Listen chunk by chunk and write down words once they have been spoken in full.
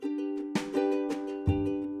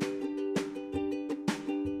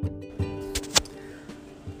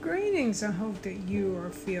Greetings. I hope that you are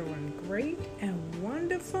feeling great and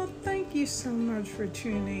wonderful. Thank you so much for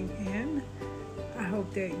tuning in. I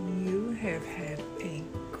hope that you have had a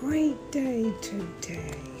great day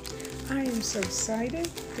today. I am so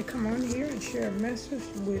excited to come on here and share a message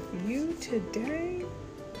with you today.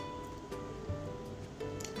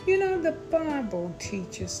 You know, the Bible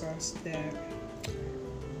teaches us that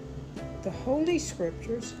the Holy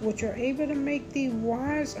Scriptures, which are able to make thee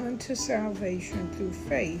wise unto salvation through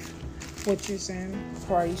faith, which is in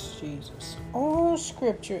Christ Jesus. All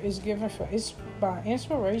Scripture is given by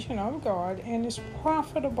inspiration of God and is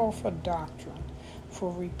profitable for doctrine,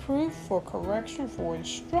 for reproof, for correction, for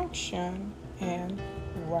instruction, and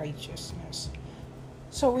righteousness.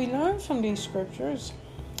 So we learn from these Scriptures,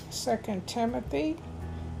 2 Timothy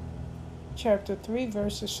chapter 3,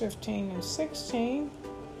 verses 15 and 16,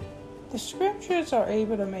 the Scriptures are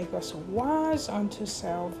able to make us wise unto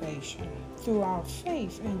salvation through our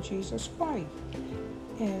faith in Jesus Christ.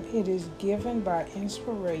 And it is given by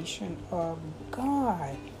inspiration of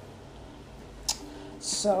God.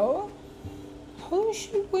 So, who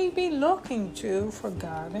should we be looking to for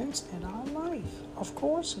guidance in our life? Of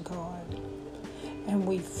course, God. And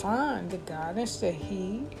we find the guidance that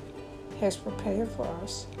He has prepared for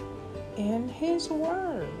us in His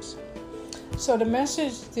words. So the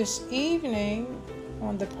message this evening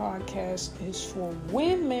on the podcast is for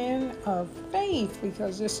women of faith,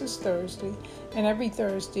 because this is Thursday, and every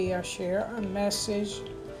Thursday I share a message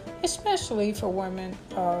especially for women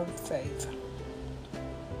of faith.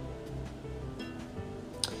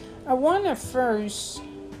 I want to first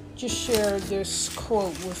just share this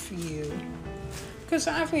quote with you because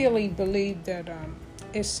I really believe that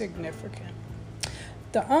it's significant.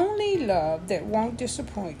 The only love that won't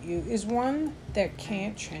disappoint you is one that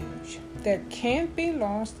can't change, that can't be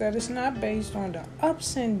lost, that is not based on the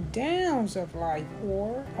ups and downs of life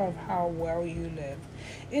or of how well you live.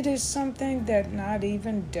 It is something that not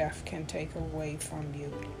even death can take away from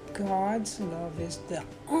you. God's love is the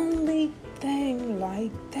only thing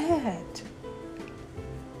like that.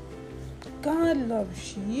 God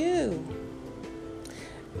loves you,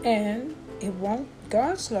 and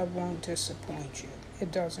God's love won't disappoint you.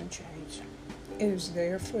 It doesn't change. It is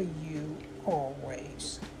there for you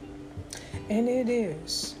always. And it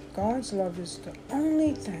is. God's love is the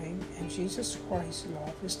only thing, and Jesus Christ's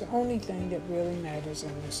love is the only thing that really matters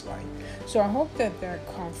in this life. So I hope that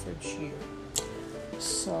comforts you.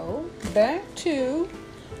 So, back to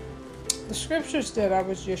the scriptures that I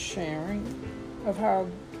was just sharing of how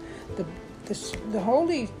the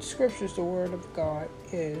Holy Scriptures, the Word of God,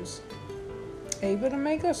 is able to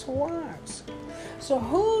make us wise. So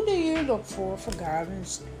who do you look for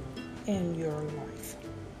guidance in your life?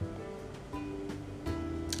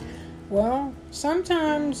 Well,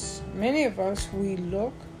 sometimes many of us, we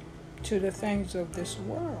look to the things of this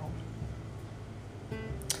world.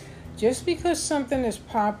 Just because something is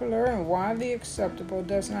popular and widely acceptable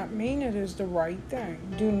does not mean it is the right thing.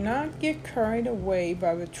 Do not get carried away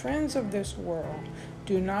by the trends of this world.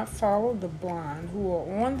 Do not follow the blind who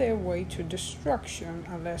are on their way to destruction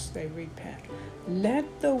unless they repent.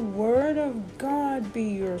 Let the Word of God be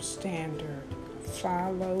your standard.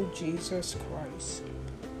 Follow Jesus Christ.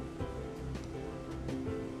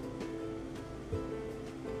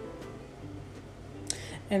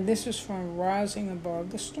 And this is from Rising Above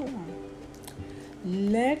the Storm.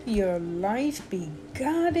 Let your life be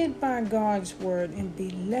guided by God's Word and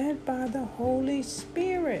be led by the Holy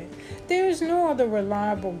Spirit. There is no other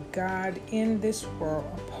reliable guide in this world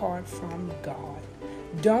apart from God.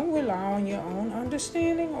 Don't rely on your own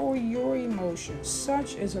understanding or your emotions.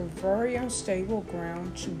 Such is a very unstable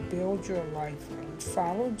ground to build your life on.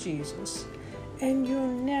 Follow Jesus, and you'll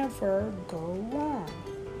never go wrong.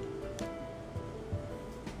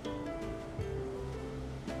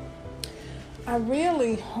 I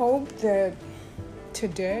really hope that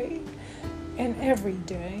today and every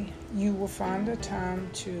day you will find the time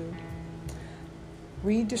to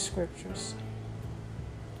read the Scriptures.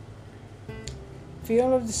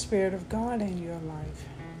 Feel of the Spirit of God in your life.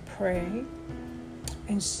 Pray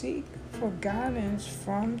and seek for guidance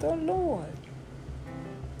from the Lord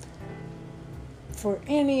for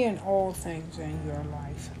any and all things in your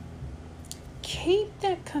life. Keep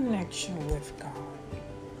that connection with God.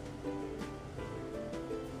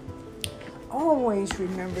 Always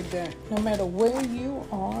remember that no matter where you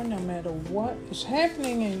are, no matter what is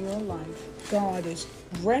happening in your life, God is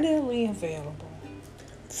readily available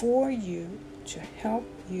for you to help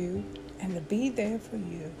you and to be there for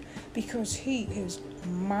you, because He is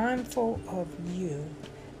mindful of you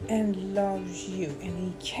and loves you, and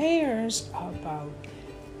He cares about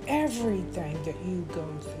everything that you go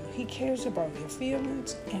through. He cares about your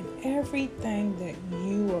feelings, and everything that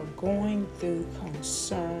you are going through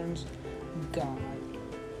concerns God.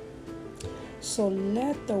 So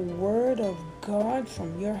let the word of God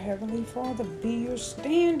from your Heavenly Father be your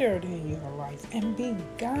standard in your life, and be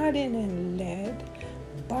guided and led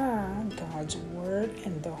by God's word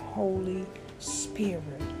and the Holy Spirit.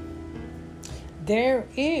 There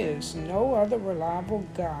is no other reliable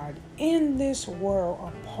God in this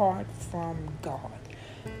world apart from God.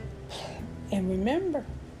 And remember,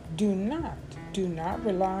 do not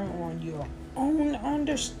rely on your own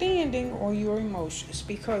understanding or your emotions,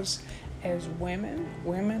 because as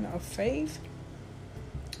women of faith,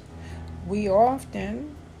 we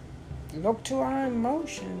often look to our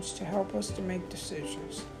emotions to help us to make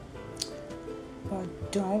decisions.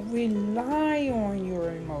 But don't rely on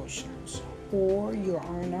your emotions or your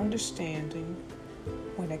own understanding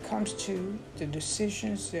when it comes to the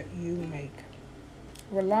decisions that you make.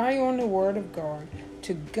 Rely on the Word of God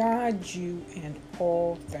to guide you in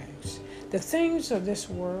all things. The things of this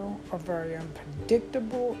world are very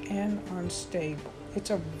unpredictable and unstable. It's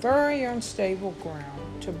a very unstable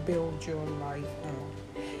ground to build your life on.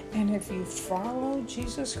 And if you follow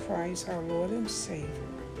Jesus Christ, our Lord and Savior,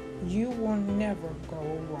 you will never go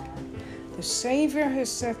wrong. The Savior has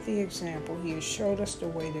set the example. He has showed us the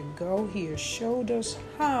way to go. He has showed us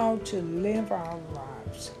how to live our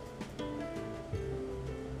lives.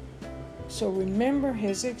 So remember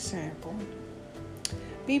his example.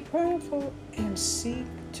 Be prayerful and seek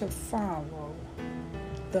to follow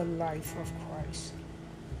the life of Christ.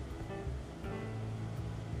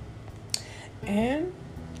 And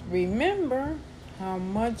remember how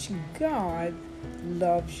much God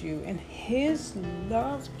loves you, and his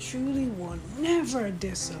love truly will never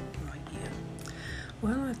disappoint you.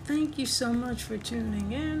 Well, I thank you so much for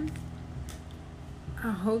tuning in. I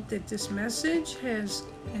hope that this message has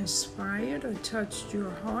inspired or touched your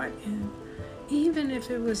heart, and even if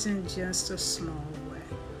it was in just a small way.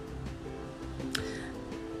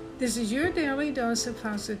 This is your daily dose of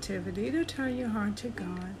positivity to turn your heart to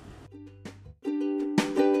God.